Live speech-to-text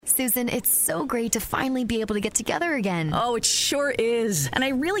Susan, it's so great to finally be able to get together again. Oh, it sure is. And I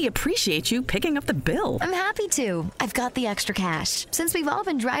really appreciate you picking up the bill. I'm happy to. I've got the extra cash. Since we've all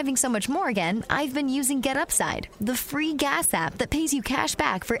been driving so much more again, I've been using Get Upside, the free gas app that pays you cash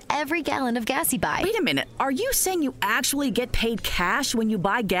back for every gallon of gas you buy. Wait a minute. Are you saying you actually get paid cash when you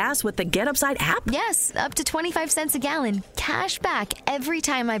buy gas with the Get Upside app? Yes, up to 25 cents a gallon. Cash back every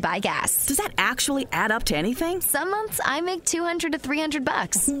time I buy gas. Does that actually add up to anything? Some months I make $200 to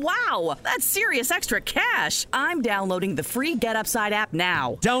 $300. Wow, that's serious extra cash. I'm downloading the free Get Upside app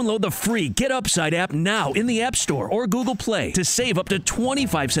now. Download the free Get Upside app now in the App Store or Google Play to save up to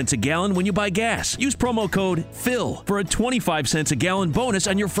 25 cents a gallon when you buy gas. Use promo code PHIL for a 25 cents a gallon bonus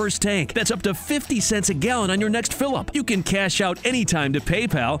on your first tank. That's up to 50 cents a gallon on your next fill-up. You can cash out anytime to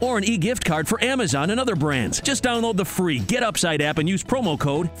PayPal or an e-gift card for Amazon and other brands. Just download the free Get Upside app and use promo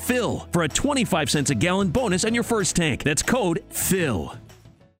code PHIL for a 25 cents a gallon bonus on your first tank. That's code PHIL.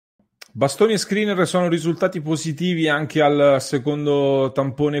 Bastoni e Skriniar sono risultati positivi anche al secondo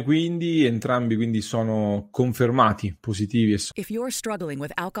tampone, quindi entrambi quindi sono confermati positivi. If you're struggling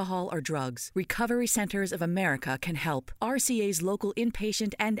with alcohol or drugs, Recovery Centers of America can help. RCA's local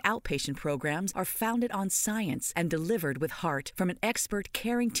inpatient and outpatient programs are founded on science and delivered with heart from an expert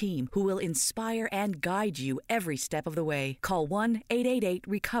caring team who will inspire and guide you every step of the way. Call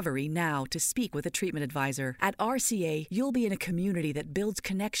 1-888-RECOVERY now to speak with a treatment advisor. At RCA, you'll be in a community that builds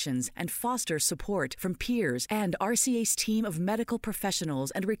connections and fosters support from peers and RCA's team of medical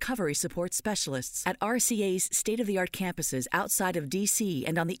professionals and recovery support specialists. At RCA's state-of-the-art campuses outside of D.C.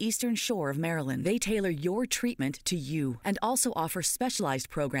 and on the eastern shore of Maryland, they tailor your treatment to you and also offer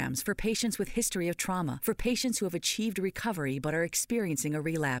specialized programs for patients with history of trauma, for patients who have achieved recovery but are experiencing a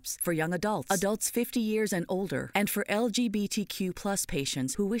relapse, for young adults, adults 50 years and older, and for LGBTQ+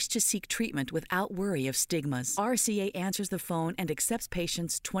 patients who wish to seek treatment without worry of stigmas. RCA answers the phone and accepts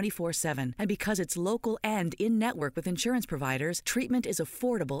patients 24/7. And because it's local and in-network with insurance providers, treatment is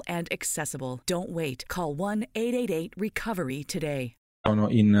affordable and accessible. Don't wait. Call 1-888-RECOVERY today. Sono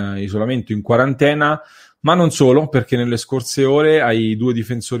in isolamento, in quarantena, ma non solo, perché nelle scorse ore ai due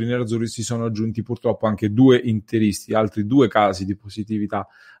difensori nerazzurri si sono aggiunti purtroppo anche due interisti, altri due casi di positività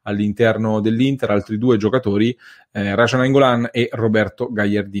all'interno dell'Inter, altri due giocatori, Raja Nainggolan e Roberto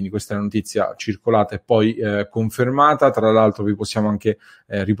Gagliardini. Questa è la notizia circolata e poi confermata. Tra l'altro vi possiamo anche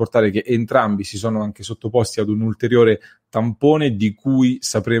riportare che entrambi si sono anche sottoposti ad un ulteriore tampone di cui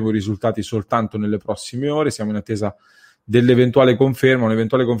sapremo i risultati soltanto nelle prossime ore. Siamo in attesa dell'eventuale conferma,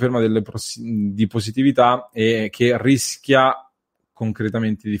 un'eventuale conferma di positività che rischia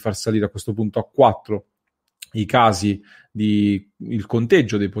concretamente di far salire a questo punto a 4 i casi il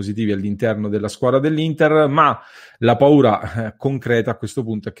conteggio dei positivi all'interno della squadra dell'Inter, ma la paura concreta a questo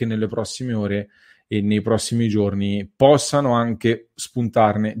punto è che nelle prossime ore e nei prossimi giorni possano anche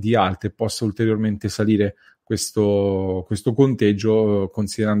spuntarne di altre, possa ulteriormente salire questo conteggio,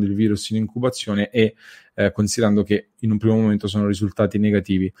 considerando il virus in incubazione e considerando che in un primo momento sono risultati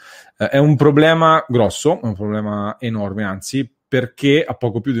negativi. È un problema grosso, è un problema enorme, anzi, perché a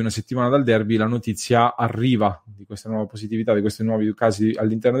poco più di una settimana dal derby la notizia arriva di questa nuova positività, di questi nuovi casi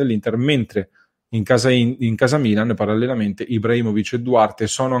all'interno dell'Inter, mentre in casa Milan, parallelamente, Ibrahimovic e Duarte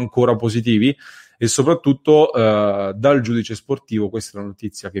sono ancora positivi e soprattutto dal giudice sportivo, questa è la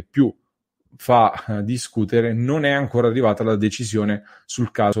notizia che più fa discutere, non è ancora arrivata la decisione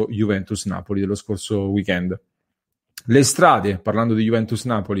sul caso Juventus-Napoli dello scorso weekend. Le strade, parlando di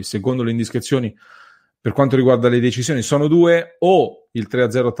Juventus-Napoli, secondo le indiscrezioni per quanto riguarda le decisioni, sono due: o il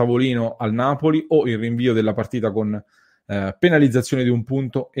 3-0 a tavolino al Napoli o il rinvio della partita con penalizzazione di un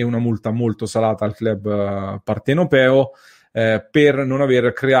punto e una multa molto salata al club partenopeo per non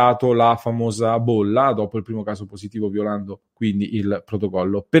aver creato la famosa bolla dopo il primo caso positivo, violando quindi il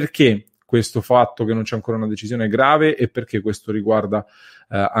protocollo. Perché questo fatto che non c'è ancora una decisione è grave e perché questo riguarda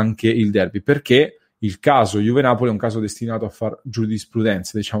anche il derby? Perché il caso Juve-Napoli è un caso destinato a far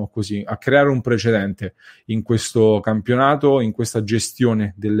giurisprudenza, diciamo così, a creare un precedente in questo campionato, in questa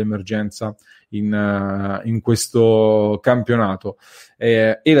gestione dell'emergenza in questo campionato.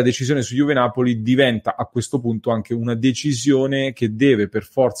 E la decisione su Juve-Napoli diventa a questo punto anche una decisione che deve per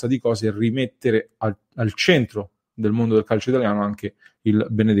forza di cose rimettere al centro del mondo del calcio italiano anche il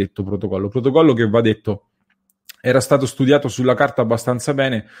benedetto protocollo che, va detto, era stato studiato sulla carta abbastanza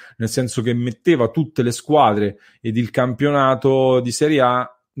bene, nel senso che metteva tutte le squadre ed il campionato di Serie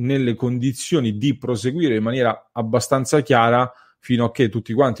A nelle condizioni di proseguire in maniera abbastanza chiara fino a che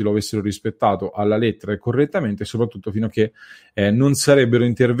tutti quanti lo avessero rispettato alla lettera e correttamente, e soprattutto fino a che non sarebbero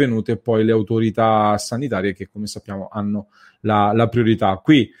intervenute poi le autorità sanitarie che, come sappiamo, hanno la priorità.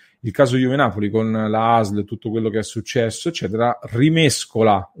 Qui il caso Juve-Napoli con la ASL, tutto quello che è successo, eccetera,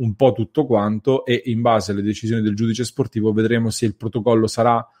 rimescola un po' tutto quanto, e in base alle decisioni del giudice sportivo vedremo se il protocollo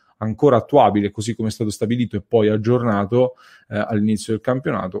sarà ancora attuabile così come è stato stabilito e poi aggiornato all'inizio del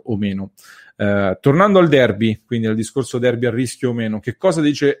campionato o meno. Tornando al derby, quindi al discorso derby a rischio o meno, che cosa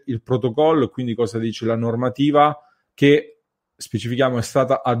dice il protocollo e quindi cosa dice la normativa che specifichiamo è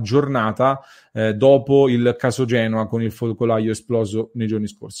stata aggiornata dopo il caso Genoa con il focolaio esploso nei giorni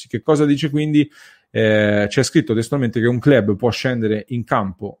scorsi. Che cosa dice quindi? C'è scritto testualmente che un club può scendere in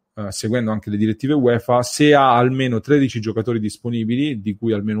campo seguendo anche le direttive UEFA se ha almeno 13 giocatori disponibili, di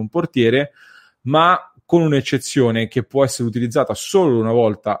cui almeno un portiere, ma con un'eccezione che può essere utilizzata solo una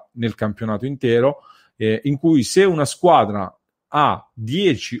volta nel campionato intero, in cui se una squadra ha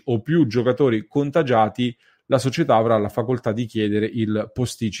 10 o più giocatori contagiati, la società avrà la facoltà di chiedere il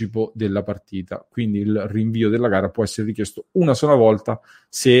posticipo della partita, quindi il rinvio della gara può essere richiesto una sola volta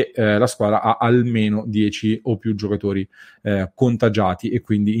se la squadra ha almeno 10 o più giocatori contagiati e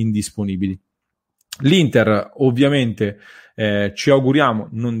quindi indisponibili. L'Inter ovviamente ci auguriamo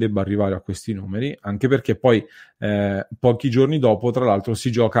non debba arrivare a questi numeri, anche perché poi pochi giorni dopo, tra l'altro, si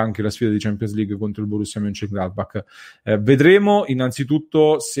gioca anche la sfida di Champions League contro il Borussia Mönchengladbach. Vedremo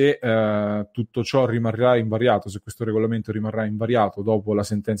innanzitutto se tutto ciò rimarrà invariato, se questo regolamento rimarrà invariato dopo la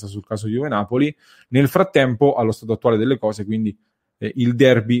sentenza sul caso Juve-Napoli. Nel frattempo, allo stato attuale delle cose, quindi il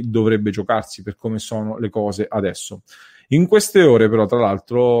derby dovrebbe giocarsi per come sono le cose adesso. In queste ore però, tra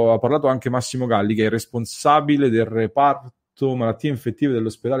l'altro, ha parlato anche Massimo Galli, che è il responsabile del reparto malattie infettive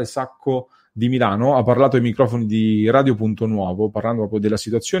dell'ospedale Sacco di Milano. Ha parlato ai microfoni di Radio Punto Nuovo, parlando proprio della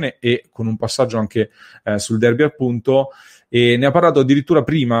situazione e con un passaggio anche sul derby appunto, e ne ha parlato addirittura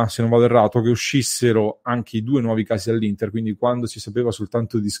prima, se non vado errato, che uscissero anche i 2 nuovi casi all'Inter, quindi quando si sapeva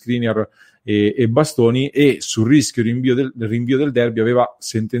soltanto di Skriniar e Bastoni, e sul rischio rinvio del derby aveva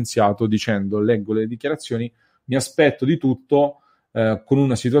sentenziato dicendo, leggo le dichiarazioni: mi aspetto di tutto con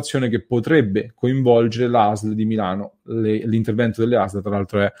una situazione che potrebbe coinvolgere l'ASL di Milano. L'intervento delle ASL, tra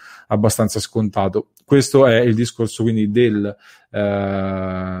l'altro, è abbastanza scontato. Questo è il discorso quindi del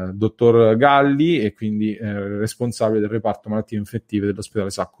dottor Galli, e quindi responsabile del reparto malattie infettive dell'ospedale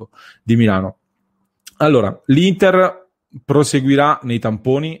Sacco di Milano. Allora, l'Inter proseguirà nei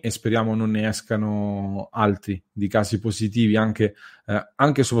tamponi e speriamo non ne escano altri di casi positivi, anche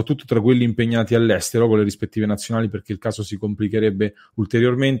e soprattutto tra quelli impegnati all'estero con le rispettive nazionali, perché il caso si complicherebbe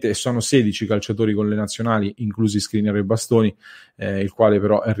ulteriormente, e sono 16 calciatori con le nazionali, inclusi Skriniar e Bastoni, il quale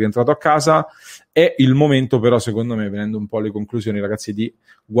però è rientrato a casa. È il momento però, secondo me, venendo un po' alle conclusioni, ragazzi, di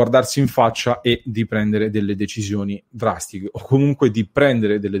guardarsi in faccia e di prendere delle decisioni drastiche, o comunque di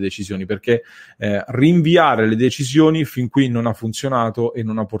prendere delle decisioni, perché rinviare le decisioni fin qui non ha funzionato e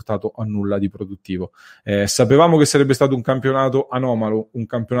non ha portato a nulla di produttivo. Sapevamo che sarebbe stato un campionato anomalo, un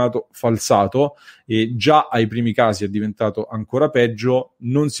campionato falsato, e già ai primi casi è diventato ancora peggio.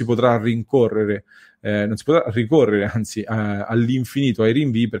 Non si potrà ricorrere anzi all'infinito ai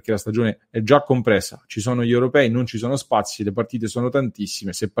rinvii, perché la stagione è già compressa, ci sono gli europei, non ci sono spazi, le partite sono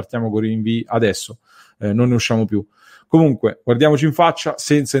tantissime. Se partiamo con i rinvii adesso non ne usciamo più. Comunque, guardiamoci in faccia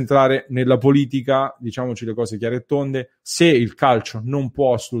senza entrare nella politica, diciamoci le cose chiare e tonde. Se il calcio non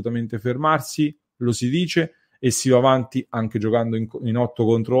può assolutamente fermarsi, lo si dice, e si va avanti anche giocando in 8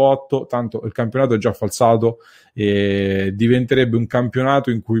 contro 8, tanto il campionato è già falsato, e diventerebbe un campionato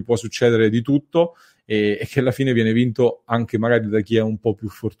in cui può succedere di tutto, e che alla fine viene vinto anche magari da chi è un po' più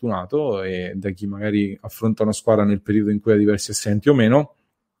fortunato e da chi magari affronta una squadra nel periodo in cui ha diversi assenti o meno,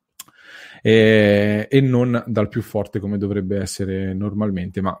 e non dal più forte come dovrebbe essere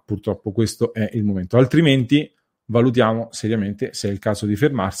normalmente, ma purtroppo questo è il momento. Altrimenti valutiamo seriamente se è il caso di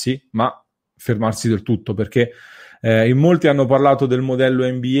fermarsi, ma fermarsi del tutto, perché in molti hanno parlato del modello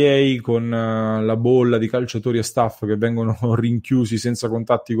NBA con la bolla di calciatori e staff che vengono rinchiusi senza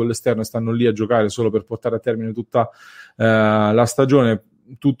contatti con l'esterno e stanno lì a giocare solo per portare a termine tutta la stagione,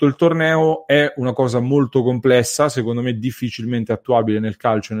 tutto il torneo. È una cosa molto complessa, secondo me difficilmente attuabile nel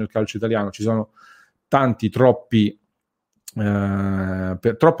calcio e nel calcio italiano. Ci sono troppe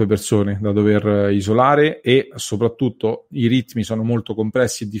persone da dover isolare, e soprattutto i ritmi sono molto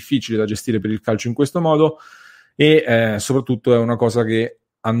compressi e difficili da gestire per il calcio in questo modo, e soprattutto è una cosa che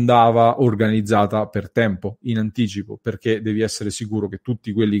andava organizzata per tempo, in anticipo, perché devi essere sicuro che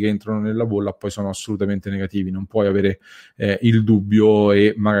tutti quelli che entrano nella bolla poi sono assolutamente negativi. Non puoi avere il dubbio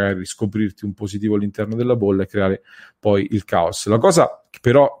e magari scoprirti un positivo all'interno della bolla e creare poi il caos. La cosa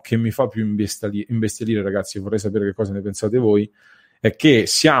però che mi fa più imbestialire, ragazzi, vorrei sapere che cosa ne pensate voi, è che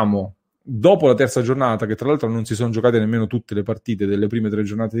siamo dopo la terza giornata, che tra l'altro non si sono giocate nemmeno tutte le partite delle prime 3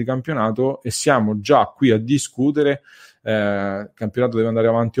 giornate di campionato, e siamo già qui a discutere il campionato deve andare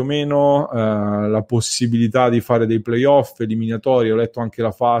avanti o meno, la possibilità di fare dei playoff eliminatori. Ho letto anche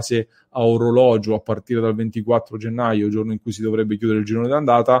la fase a orologio a partire dal 24 gennaio, giorno in cui si dovrebbe chiudere il girone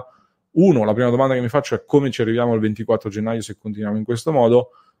d'andata. La prima domanda che mi faccio è come ci arriviamo al 24 gennaio se continuiamo in questo modo.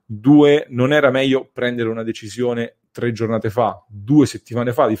 2, non era meglio prendere una decisione 3 giornate fa, 2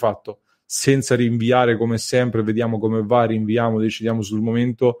 settimane fa di fatto, senza rinviare come sempre, vediamo come va, rinviamo, decidiamo sul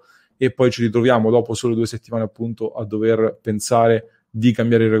momento e poi ci ritroviamo dopo solo 2 settimane appunto a dover pensare di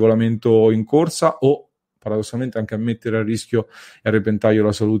cambiare il regolamento in corsa, o paradossalmente anche a mettere a rischio e a repentaglio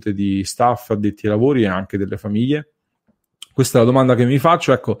la salute di staff, addetti ai lavori e anche delle famiglie? Questa è la domanda che mi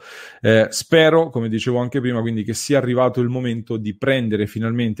faccio. Ecco, spero, come dicevo anche prima, quindi che sia arrivato il momento di prendere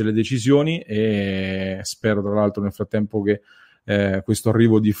finalmente le decisioni, e spero tra l'altro nel frattempo che questo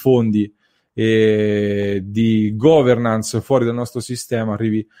arrivo di fondi e di governance fuori dal nostro sistema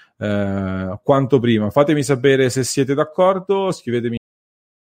arrivi quanto prima. Fatemi sapere se siete d'accordo, scrivetemi.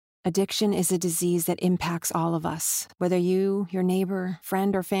 Addiction is a disease that impacts all of us. Whether you, your neighbor,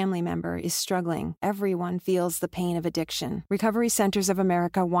 friend, or family member is struggling, everyone feels the pain of addiction. Recovery Centers of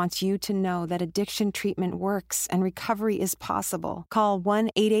America wants you to know that addiction treatment works and recovery is possible. Call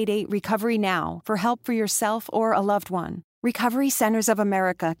 1-888-RECOVERY now for help for yourself or a loved one. Recovery Centers of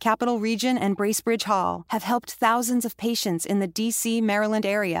America, Capital Region, and Bracebridge Hall have helped thousands of patients in the D.C., Maryland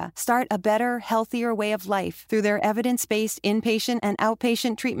area start a better, healthier way of life through their evidence-based inpatient and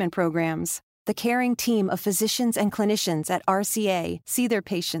outpatient treatment programs. The caring team of physicians and clinicians at RCA see their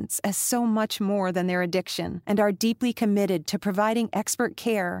patients as so much more than their addiction and are deeply committed to providing expert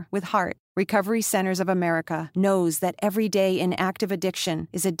care with heart. Recovery Centers of America knows that every day in active addiction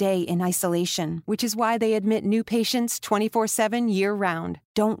is a day in isolation, which is why they admit new patients 24/7 year-round.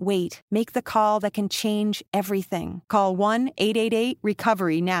 Don't wait. Make the call that can change everything. Call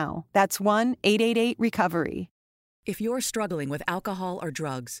 1-888-RECOVERY now. That's 1-888-RECOVERY. If you're struggling with alcohol or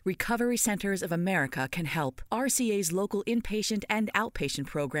drugs, Recovery Centers of America can help. RCA's local inpatient and outpatient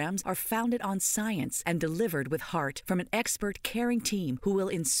programs are founded on science and delivered with heart from an expert caring team who will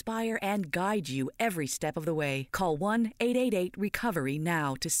inspire and guide you every step of the way. Call 1-888-RECOVERY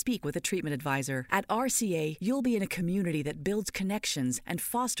now to speak with a treatment advisor. At RCA, you'll be in a community that builds connections and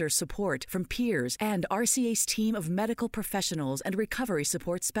fosters support from peers and RCA's team of medical professionals and recovery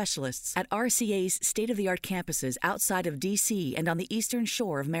support specialists. At RCA's state-of-the-art campuses outside of D.C. and on the eastern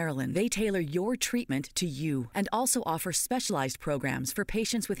shore of Maryland, they tailor your treatment to you and also offer specialized programs for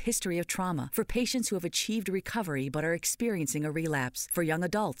patients with history of trauma, for patients who have achieved recovery but are experiencing a relapse, for young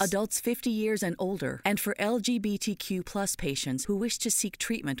adults, adults 50 years and older, and for LGBTQ plus patients who wish to seek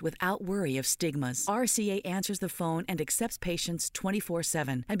treatment without worry of stigmas. RCA answers the phone and accepts patients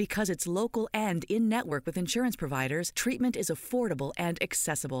 24/7. And because it's local and in-network with insurance providers, treatment is affordable and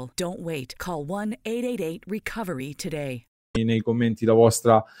accessible. Don't wait. Call 1-888-RECOVERY today. Nei commenti la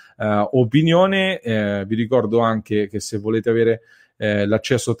vostra opinione. Vi ricordo anche che se volete avere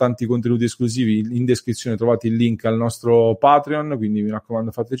l'accesso a tanti contenuti esclusivi, in descrizione trovate il link al nostro Patreon, quindi mi raccomando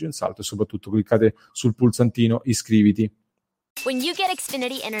fateci un salto e soprattutto cliccate sul pulsantino iscriviti. When you get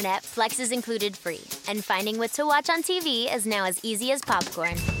Xfinity Internet, Flex is included free, and finding what to watch on TV is now as easy as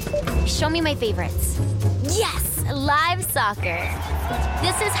popcorn. Show me my favorites. Yes, live soccer.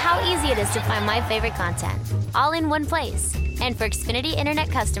 This is how easy it is to find my favorite content, all in one place. And for Xfinity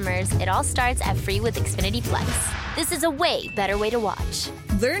Internet customers, it all starts at free with Xfinity Flex. This is a way better way to watch.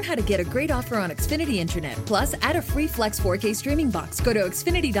 Learn how to get a great offer on Xfinity Internet. Plus, add a free Flex 4K streaming box. Go to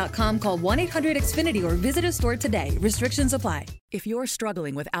Xfinity.com, call 1-800-XFINITY, or visit a store today. Restrictions apply. If you're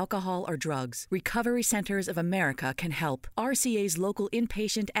struggling with alcohol or drugs, Recovery Centers of America can help. RCA's local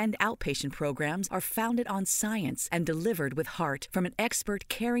inpatient and outpatient programs are founded on science and delivered with heart from an expert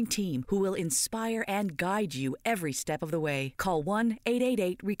caring team who will inspire and guide you every step of the way. Call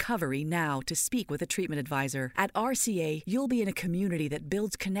 1-888-RECOVERY now to speak with a treatment advisor. At RCA, you'll be in a community that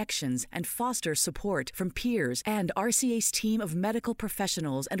builds connections and fosters support from peers and RCA's team of medical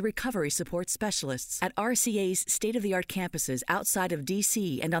professionals and recovery support specialists. At RCA's state-of-the-art campuses outside of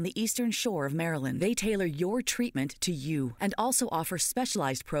D.C. and on the eastern shore of Maryland, they tailor your treatment to you and also offer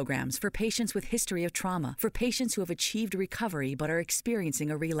specialized programs for patients with history of trauma, for patients who have achieved recovery but are experiencing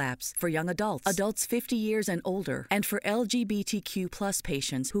a relapse, for young adults, adults 50 years and older, and for LGBTQ plus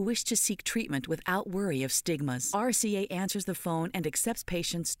patients who wish to seek treatment without worry of stigmas. RCA answers the phone and accepts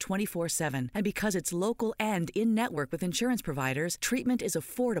patients 24/7. And because it's local and in-network with insurance providers, treatment is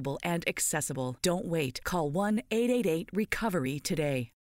affordable and accessible. Don't wait. Call 1-888-RECOVERY today.